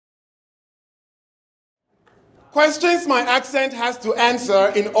Questions my accent has to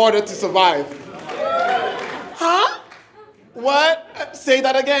answer in order to survive. Huh? What? Say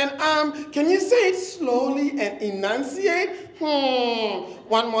that again. Can you say it slowly and enunciate?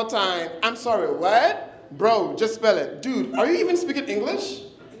 One more time. I'm sorry, what? Bro, just spell it. Dude, are you even speaking English?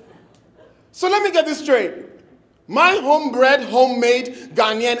 So let me get this straight. My homebred, homemade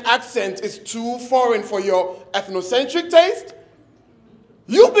Ghanaian accent is too foreign for your ethnocentric taste?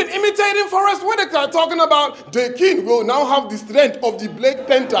 You've been imitating Forrest Whitaker talking about the king will now have the strength of the Black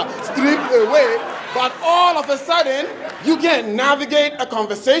Panther stripped away, but all of a sudden, you can't navigate a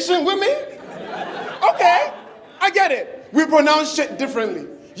conversation with me? Okay, I get it. We pronounce shit differently.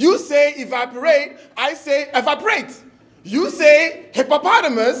 You say evaporate, I say evaporate. You say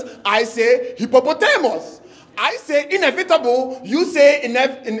hippopotamus, I say hippopotamus. I say inevitable, you say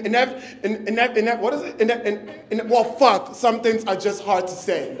what is it? Well, fuck, some things are just hard to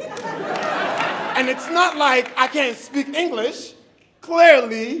say. And it's not like I can't speak English.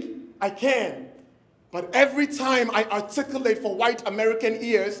 Clearly, I can. But every time I articulate for white American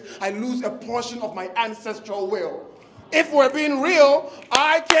ears, I lose a portion of my ancestral will. If we're being real,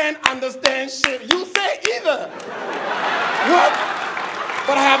 I can't understand shit you say either. What?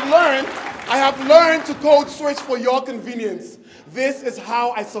 But I have learned to code switch for your convenience. This is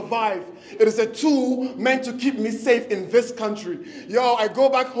how I survive. It is a tool meant to keep me safe in this country. Yo, I go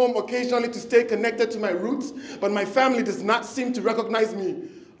back home occasionally to stay connected to my roots, but my family does not seem to recognize me.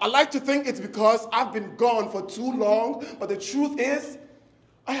 I like to think it's because I've been gone for too long, but the truth is,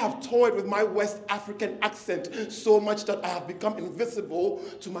 I have toyed with my West African accent so much that I have become invisible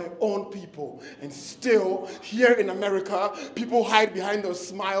to my own people. And still, here in America, people hide behind those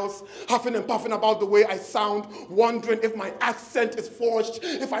smiles, huffing and puffing about the way I sound, wondering if my accent is forged,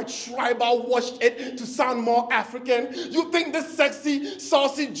 if I tribal washed it to sound more African. You think this sexy,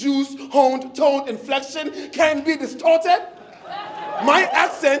 saucy, juice-honed, toned inflection can be distorted? My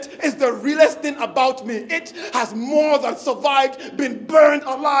accent is the realest thing about me. It has more than survived, been burned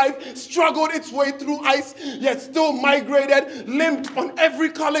alive, struggled its way through ice, yet still migrated, limped on every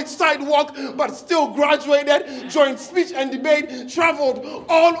college sidewalk, but still graduated, joined speech and debate, traveled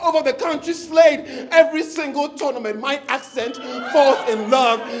all over the country, slayed every single tournament. My accent falls in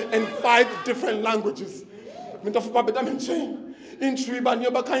love in 5 different languages. In Triba,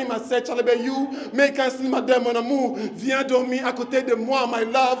 Nyobakai, said, you make us sleep at them on a move. Viens dormir à côté de moi, my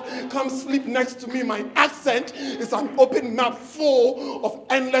love. Come sleep next to me. My accent is an open map full of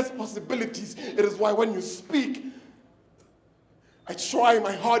endless possibilities. It is why when you speak, I try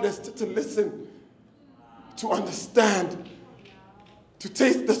my hardest to listen, to understand, to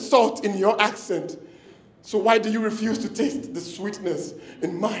taste the salt in your accent. So why do you refuse to taste the sweetness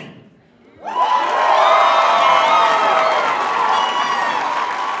in mine?